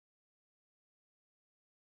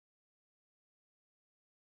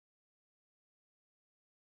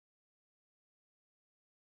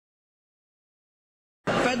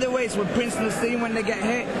featherweights with Prince Naseem, when they get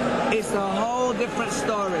hit, it's a whole different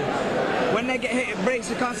story. When they get hit, it breaks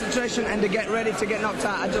the concentration and they get ready to get knocked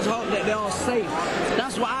out. I just hope that they're all safe.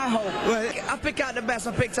 That's what I hope. Well, I pick out the best.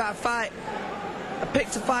 I picked out a fight. I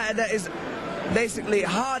picked a fighter that is basically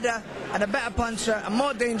harder and a better puncher and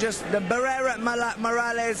more dangerous. The Barrera,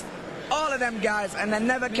 Morales, all of them guys, and they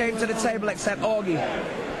never came to the table except Augie.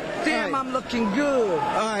 Damn, right. I'm looking good. All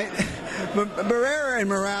right. Barrera and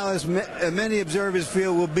Morales, many observers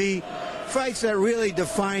feel, will be fights that really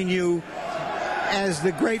define you as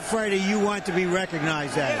the great fighter you want to be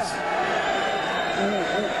recognized as.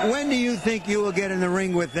 Yeah. When do you think you will get in the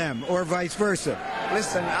ring with them, or vice versa?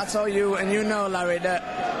 Listen, I told you, and you know, Larry, that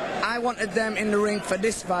I wanted them in the ring for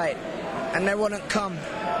this fight, and they wouldn't come.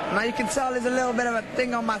 Now, you can tell there's a little bit of a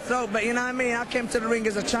thing on my throat, but you know what I mean? I came to the ring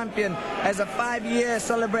as a champion, as a 5-year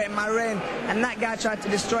celebrating my reign, and that guy tried to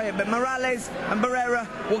destroy it. But Morales and Barrera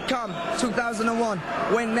will come 2001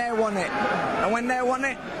 when they want it. And when they want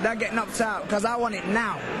it, they'll get knocked out, because I want it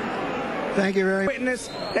now. Thank you very much. Witness,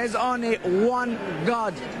 there's only one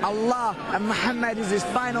God, Allah, and Muhammad is his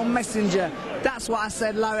final messenger. That's what I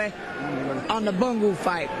said, Larry, on the Bungu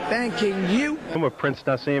fight. Thanking you. I'm with Prince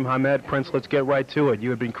Naseem Hamed. Prince, let's get right to it. You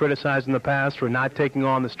have been criticized in the past for not taking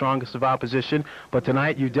on the strongest of opposition, but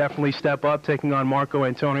tonight you definitely step up, taking on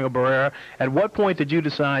Antonio Barrera. At what point did you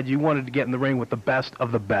decide you wanted to get in the ring with the best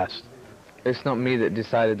of the best? It's not me that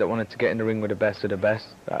decided that wanted to get in the ring with the best of the best.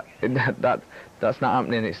 That's not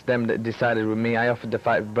happening. It's them that decided with me. I offered to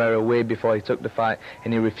fight Barrera way before he took the fight,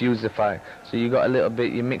 and he refused the fight. So you got a little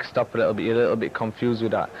bit, you mixed up a little bit, you're a little bit confused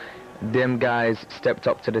with that. Them guys stepped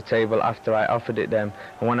up to the table after I offered it them,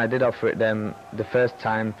 and when I did offer it them the first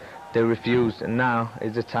time, they refused, and now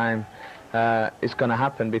is the time it's going to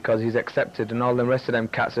happen, because he's accepted, and all the rest of them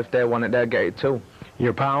cats, if they want it, they'll get it too.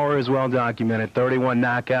 Your power is well documented, 31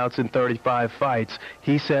 knockouts in 35 fights.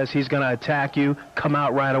 He says he's going to attack you, come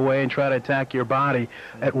out right away and try to attack your body.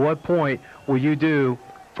 At what point will you do,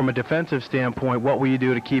 from a defensive standpoint, what will you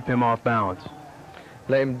do to keep him off balance?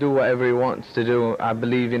 Let him do whatever he wants to do. I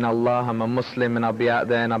believe in Allah. I'm a Muslim, and I'll be out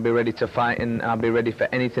there and I'll be ready to fight, and I'll be ready for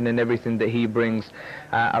anything and everything that he brings.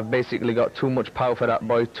 I've basically got too much power for that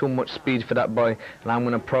boy, too much speed for that boy, and I'm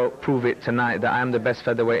going to prove it tonight that I'm the best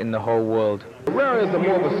featherweight in the whole world. Barrera is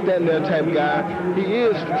more of a stand-there type guy. He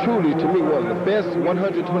is truly, to me, one of the best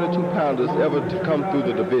 122-pounders ever to come through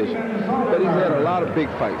the division. But he's had a lot of big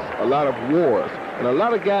fights, a lot of wars, and a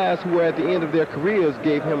lot of guys who were at the end of their careers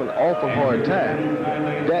gave him an awful hard time.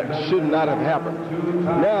 That should not have happened.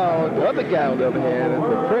 Now, the other guy, on the other hand,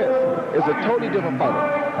 the Prince, is a totally different fighter.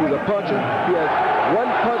 He's a puncher. He has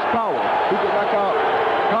one-punch power. He can knock out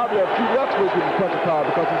probably a few welterweights with his punching power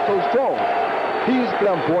because he's so strong. He's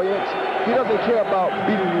flamboyant. He doesn't care about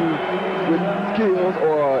beating you with skills,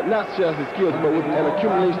 or not just his skills, but with an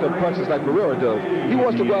accumulation of punches like Barrera does. He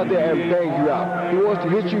wants to go out there and bang you out. He wants to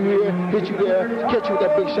hit you here, hit you there, catch you with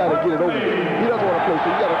that big shot and get it over with. He doesn't want to play. So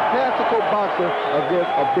you got a classical boxer against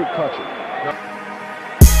a big puncher.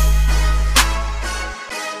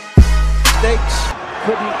 Stakes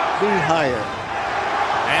couldn't be higher.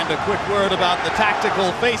 And a quick word about the tactical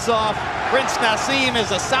face-off. Prince Naseem is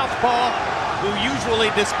a southpaw who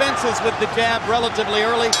usually dispenses with the jab relatively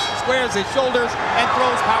early, squares his shoulders, and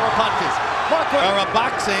throws power punches. Barrera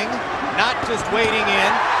boxing, not just wading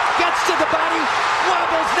in, gets to the body,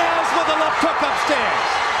 wobbles nails with a left hook upstairs.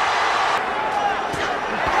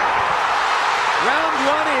 Round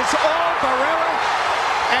one is all Barrera,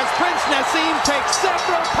 as Prince Naseem takes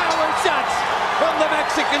several power shots from the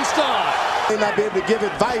Mexican star. May not be able to give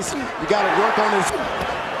advice. You got to work on his...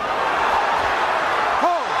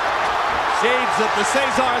 Shades of the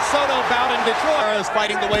Cesar Soto bout in Detroit. Barrera is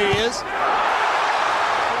fighting the way he is.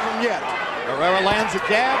 Yet. Barrera lands a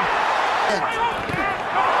jab.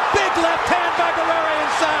 Big left hand by Barrera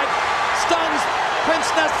inside. Stuns Prince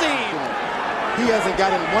Naseem. He hasn't got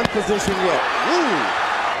in one position yet.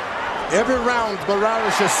 Ooh. Every round, Barrera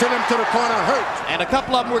should send him to the corner hurt. And a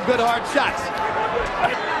couple of them were good hard shots.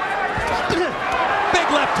 Big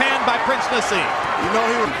left hand by Prince Naseem. You know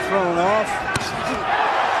he was thrown off.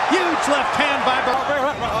 Huge left hand by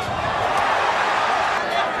Barrera.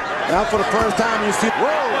 Now for the first time you see...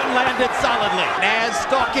 Whoa! One landed solidly. Naz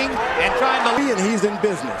stalking and trying to... And he's in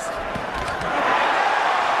business.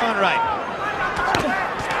 On right.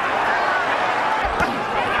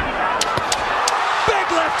 Big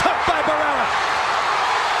left hook by Barrera.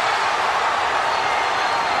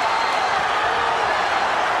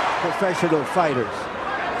 Professional fighters.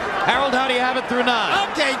 Harold, how do you have it through 9?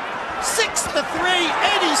 Okay. 6-3, 87-84.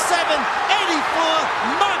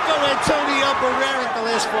 Marco Antonio Barrera in the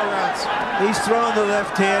last 4 rounds. He's thrown the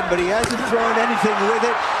left hand, but he hasn't thrown anything with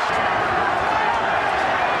it.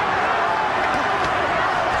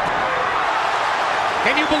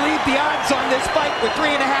 Can you believe the odds on this fight were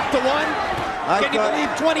 3.5 to 1? Can you believe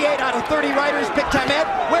 28 out of 30 writers picked Hamed?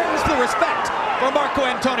 Where is the respect for Marco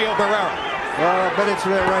Antonio Barrera? But it's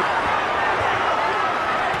right.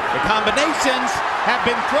 The combinations have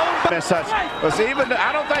been thrown by as such. But see,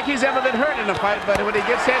 I don't think he's ever been hurt in the fight, but when he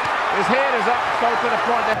gets hit, his head is up so to the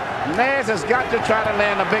point that Naz has got to try to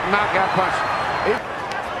land a big knockout punch.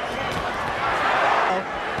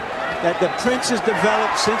 That the Prince has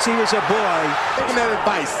developed since he was a boy. Taking that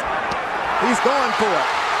advice. He's going for it.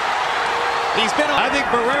 I think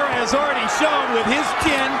Barrera has already shown with his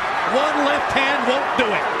chin, one left hand won't do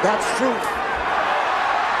it. That's true.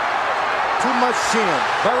 Too much chin.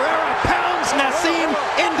 Barrera pounds Naseem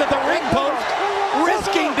into the ring post,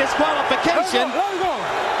 risking disqualification.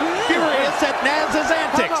 Furious at Naz's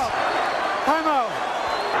antics.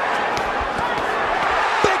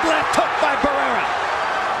 Big left hook by Barrera.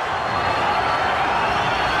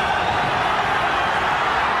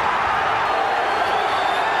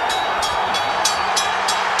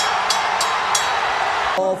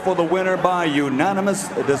 For the winner by unanimous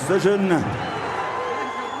decision,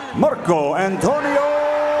 Marco Antonio